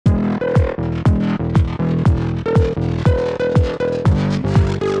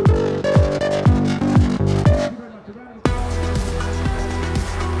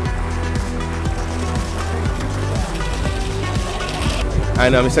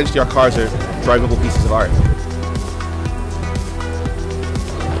and essentially our cars are drivable pieces of art.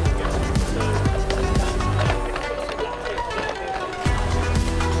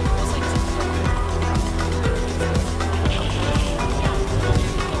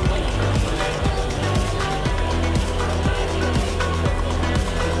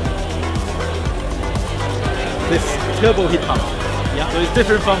 This turbo heat pump. Yeah. So it's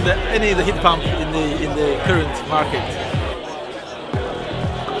different from any of the heat pump in the current market.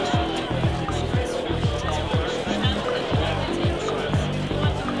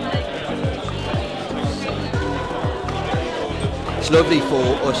 It's lovely for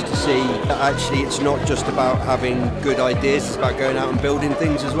us to see that actually it's not just about having good ideas, it's about going out and building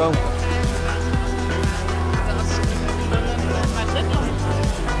things as well.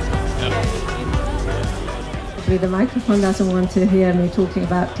 The microphone doesn't want to hear me talking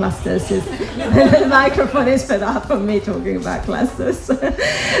about clusters. The microphone is fed up of me talking about clusters.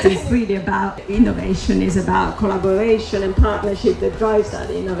 It's really about innovation, it's about collaboration and partnership that drives that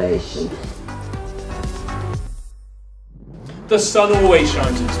innovation. The sun always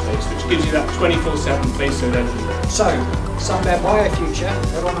shines in space, which gives you that 24/7 baseload energy. So, Sunbear Biofuture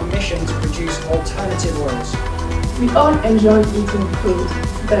are on a mission to produce alternative oils. We all enjoy eating food,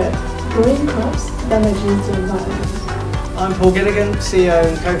 but growing crops damages the environment. I'm Paul Gilligan, CEO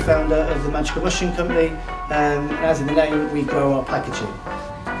and co-founder of the Magical Mushroom Company, and as in the name, we grow our packaging.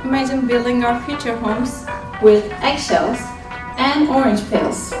 Imagine building our future homes with eggshells and orange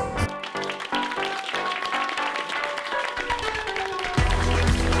peels.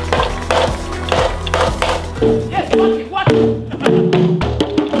 Yes, what?